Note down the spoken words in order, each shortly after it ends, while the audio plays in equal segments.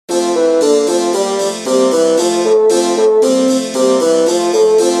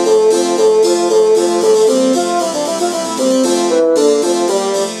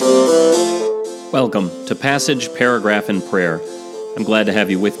Passage, paragraph, and prayer. I'm glad to have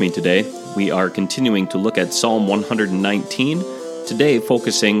you with me today. We are continuing to look at Psalm 119, today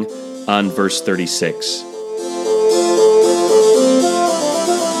focusing on verse 36.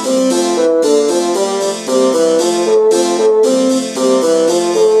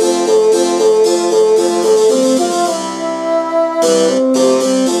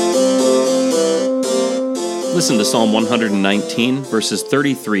 Listen to Psalm 119, verses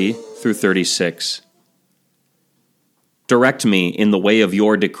 33 through 36. Direct me in the way of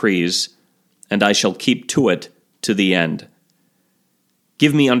your decrees, and I shall keep to it to the end.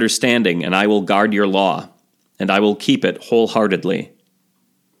 Give me understanding, and I will guard your law, and I will keep it wholeheartedly.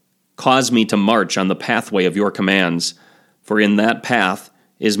 Cause me to march on the pathway of your commands, for in that path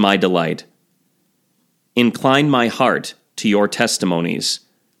is my delight. Incline my heart to your testimonies,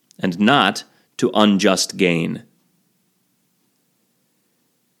 and not to unjust gain.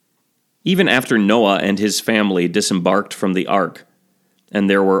 Even after Noah and his family disembarked from the ark, and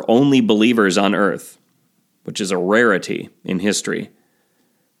there were only believers on earth, which is a rarity in history,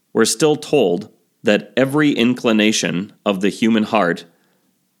 we're still told that every inclination of the human heart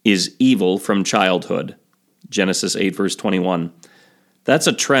is evil from childhood. Genesis 8, verse 21. That's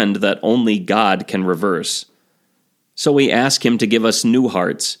a trend that only God can reverse. So we ask Him to give us new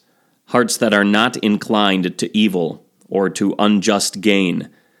hearts, hearts that are not inclined to evil or to unjust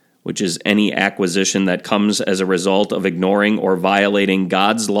gain, which is any acquisition that comes as a result of ignoring or violating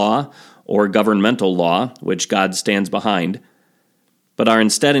God's law or governmental law, which God stands behind, but are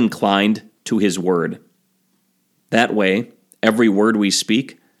instead inclined to His word. That way, every word we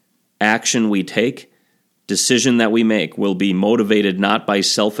speak, action we take, decision that we make will be motivated not by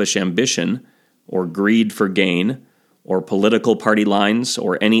selfish ambition or greed for gain or political party lines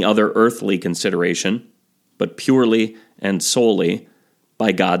or any other earthly consideration, but purely and solely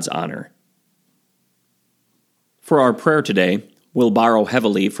by God's honor. For our prayer today, we'll borrow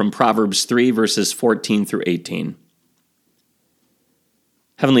heavily from Proverbs 3, verses 14 through 18.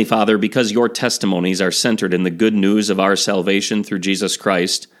 Heavenly Father, because your testimonies are centered in the good news of our salvation through Jesus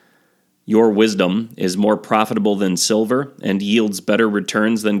Christ, your wisdom is more profitable than silver and yields better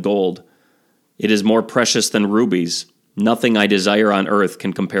returns than gold. It is more precious than rubies. Nothing I desire on earth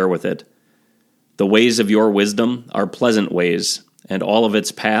can compare with it. The ways of your wisdom are pleasant ways, and all of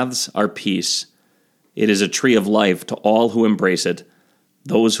its paths are peace. It is a tree of life to all who embrace it.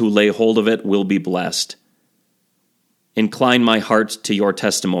 Those who lay hold of it will be blessed. Incline my heart to your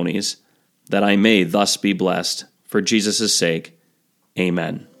testimonies, that I may thus be blessed. For Jesus' sake,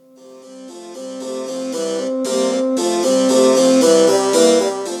 amen.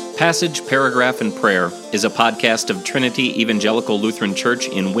 Passage, Paragraph, and Prayer is a podcast of Trinity Evangelical Lutheran Church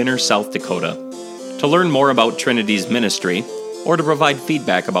in Winner, South Dakota. To learn more about Trinity's ministry, or to provide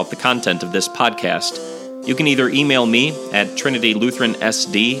feedback about the content of this podcast, you can either email me at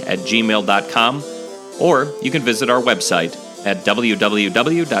trinitylutheransd@gmail.com, or you can visit our website at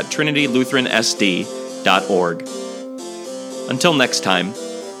www.trinitylutheransd.org. Until next time,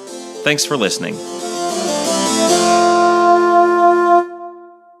 thanks for listening.